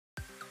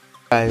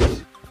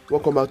Guys,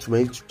 welcome back to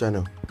my YouTube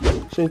channel.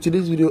 So in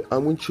today's video,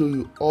 I'm going to show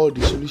you all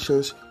the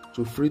solutions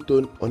to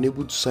Freetone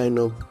unable to sign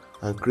up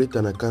and create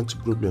an account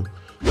problem.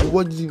 So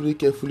watch this video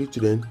carefully to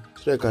then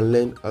so I can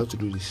learn how to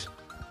do this.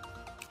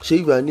 So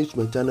if you are new to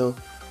my channel,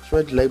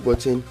 smash the like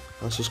button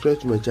and subscribe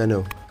to my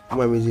channel for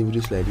more amazing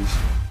videos like this.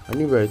 And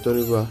if you are a return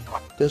over,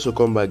 thanks for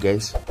coming back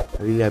guys,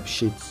 I really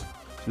appreciate it. So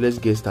let's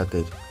get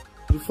started.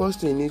 The first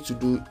thing you need to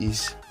do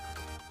is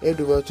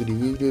head over to the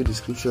video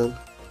description,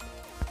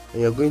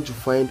 and you're going to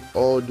find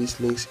all these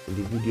links in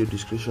the video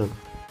description.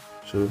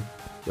 So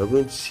you're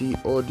going to see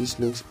all these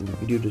links in the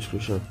video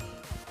description.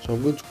 So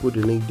I'm going to put the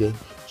link there.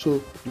 So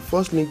the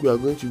first link we are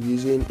going to be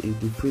using is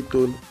the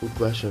Freetone old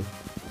version.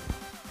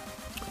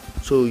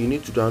 So you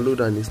need to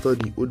download and install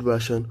the old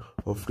version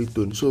of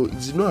Freetone. So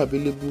it's not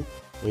available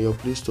on your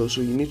Play Store,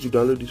 so you need to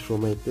download it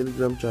from my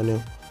Telegram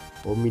channel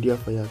or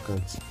Mediafire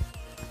account. So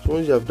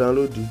once you have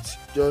downloaded it,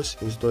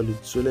 just install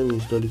it. So let me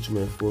install it to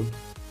my phone.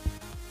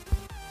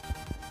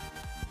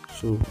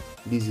 So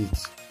this is it.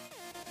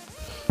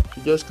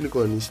 So just click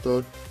on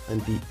install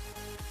and the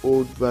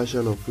old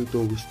version of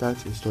Freetone will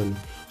start installing.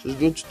 So it's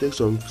going to take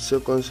some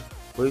seconds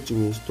for it to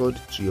be installed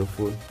to your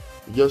phone.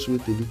 You just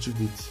wait a little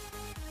bit.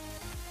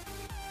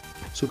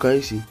 So can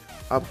you see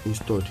app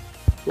installed?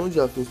 So once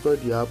you have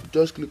installed the app,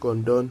 just click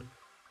on done,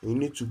 and you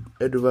need to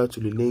head over to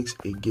the links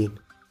again.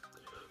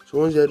 So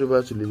once you head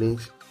over to the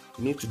links,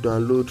 you need to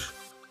download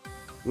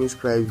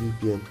Windscribe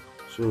VPN.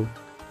 So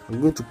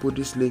I'm going to put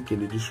this link in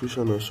the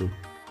description also.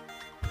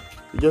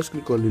 You just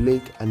click on the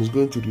link and it's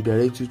going to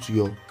redirect you to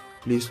your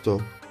Play Store.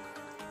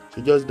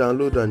 So just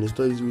download and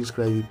install this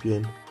Windscribe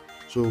VPN.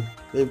 So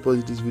let me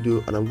pause this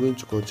video and I'm going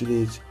to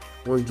continue it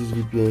once this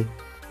VPN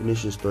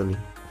finishes installing.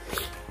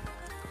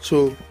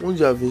 So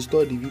once you have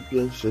installed the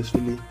VPN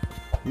successfully,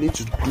 you need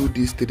to do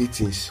these three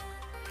things.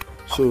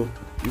 So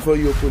before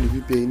you open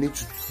the VPN, you need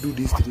to do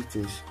these three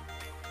things.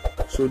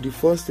 So the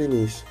first thing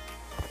is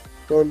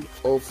turn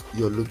off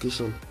your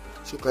location.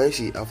 So can you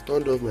see I've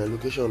turned off my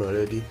location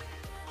already.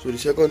 So the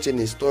second thing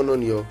is turn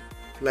on your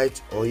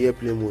flight or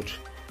airplane mode,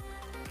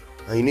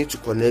 and you need to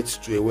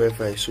connect to a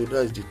Wi-Fi. So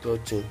that's the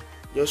third thing.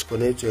 Just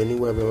connect to any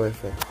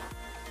Wi-Fi.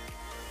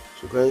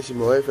 So can you see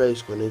my Wi-Fi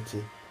is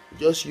connecting?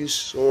 Just use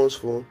someone's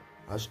phone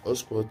as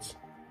hotspot.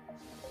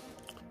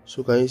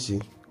 So can you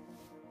see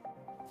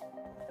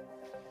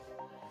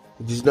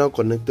it is now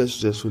connected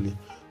successfully.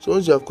 So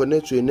once you have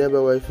connected to a nearby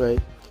Wi-Fi,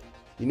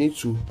 you need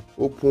to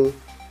open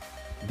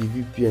the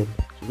VPN.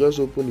 So just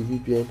open the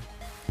VPN.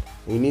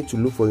 You need to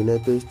look for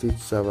United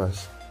States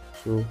servers.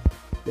 So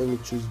let me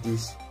choose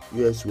this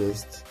US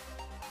West.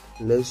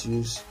 Let's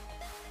use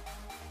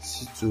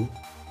C2.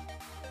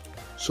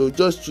 So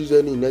just choose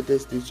any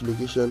United States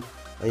location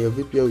and your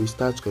VPN will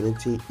start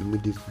connecting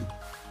immediately.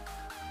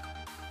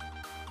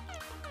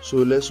 So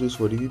let's wait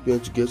for the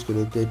VPN to get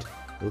connected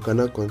and we can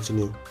now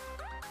continue.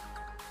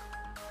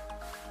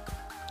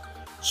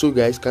 So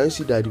guys, can you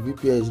see that the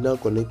VPN is now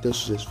connected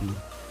successfully?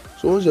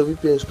 So once your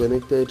VPN is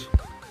connected,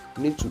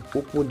 you need to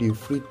open the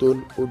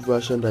Freetone old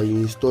version that you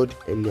installed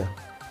earlier.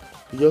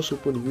 You just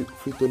open the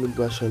Freetone old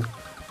version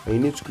and you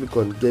need to click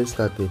on get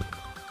started.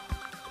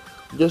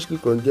 You just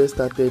click on get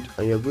started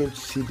and you're going to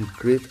see the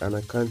create an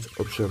account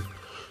option.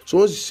 So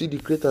once you see the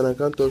create an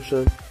account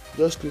option,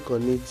 just click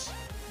on it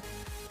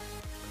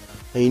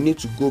and you need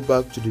to go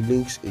back to the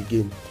links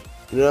again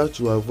in order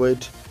to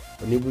avoid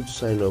unable to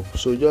sign up.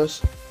 So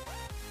just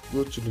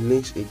go to the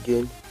links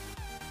again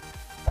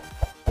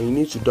and you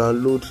need to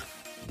download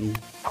the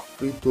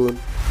Freetone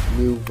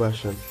new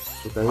version.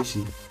 So can you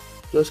see,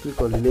 just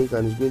click on the link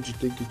and it's going to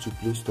take you to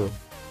Play Store.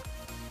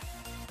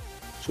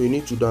 So you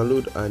need to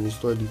download and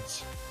install it.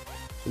 So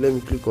let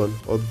me click on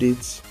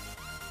update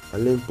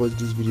and let me pause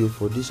this video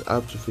for this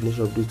app to finish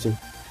updating.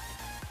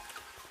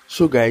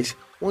 So guys,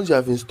 once you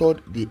have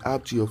installed the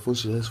app to your phone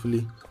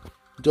successfully,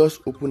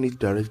 just open it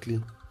directly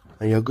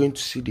and you're going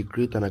to see the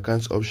create an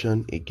account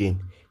option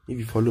again. If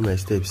you follow my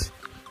steps,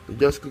 you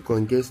just click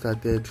on get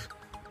started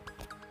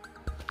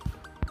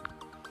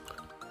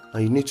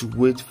and you need to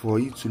wait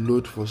for it to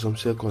load for some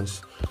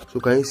seconds.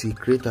 So can you see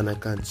create an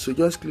account? So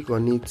just click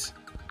on it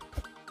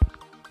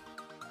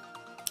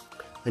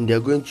and they are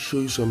going to show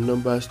you some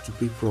numbers to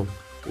pick from.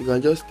 You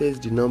can just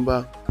test the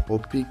number or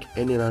pick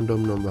any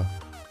random number.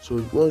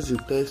 So once you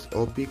test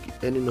or pick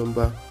any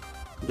number,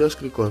 just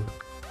click on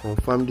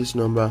confirm this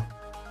number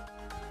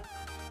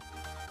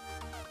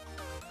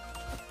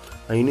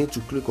and you need to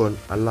click on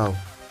allow.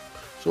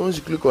 So once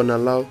you click on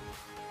allow,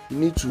 you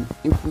need to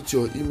input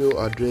your email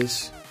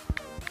address.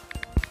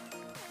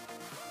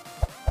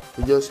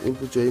 So just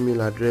input your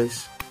email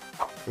address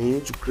and you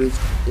need to create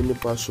any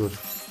password.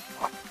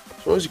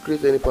 So once you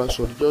create any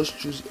password, just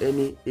choose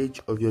any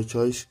age of your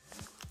choice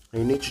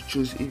and you need to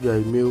choose if you are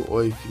a male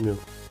or a female.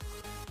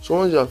 So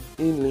once you have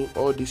in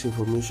all these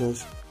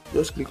informations,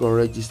 just click on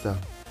register.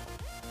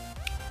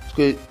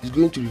 So it's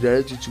going to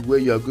redirect you to where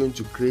you are going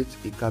to create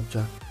a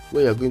captcha,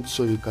 where you are going to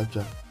solve a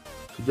captcha.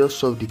 So just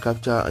solve the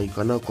captcha and you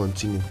can now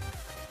continue.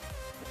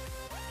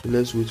 So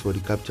let's wait for the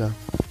captcha.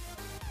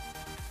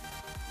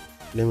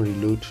 Let me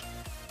reload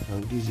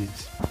and this is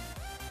it.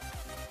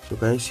 So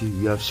can you see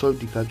we have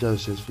solved the captcha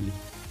successfully.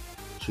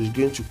 So it's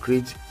going to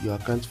create your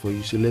account for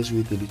you. So let's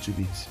wait a little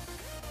bit.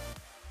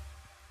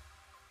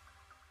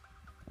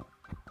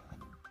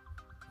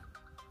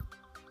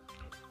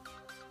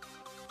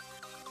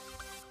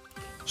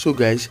 So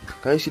guys,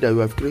 can you see that we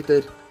have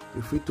created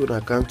a Freetone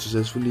account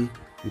successfully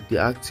with the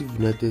active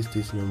United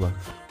States number?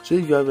 So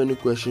if you have any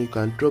question, you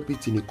can drop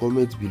it in the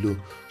comments below.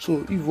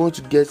 So if you want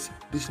to get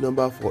this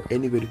number for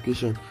any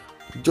verification,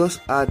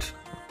 just add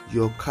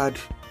your card.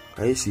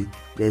 Can you see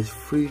there's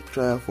free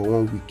trial for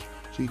 1 week,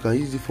 so you can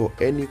use it for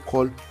any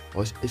call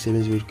or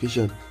SMS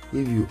verification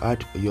if you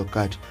add your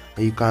card,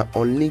 and you can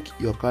unlink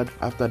your card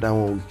after that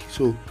 1 week.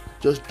 So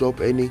just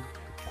drop any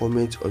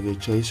comment of your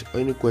choice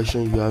or any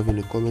question you have in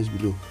the comments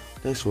below.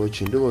 Thanks for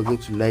watching. Don't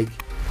forget to like,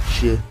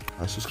 share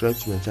and subscribe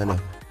to my channel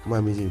for more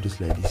amazing videos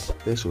like this.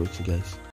 Thanks for watching, guys.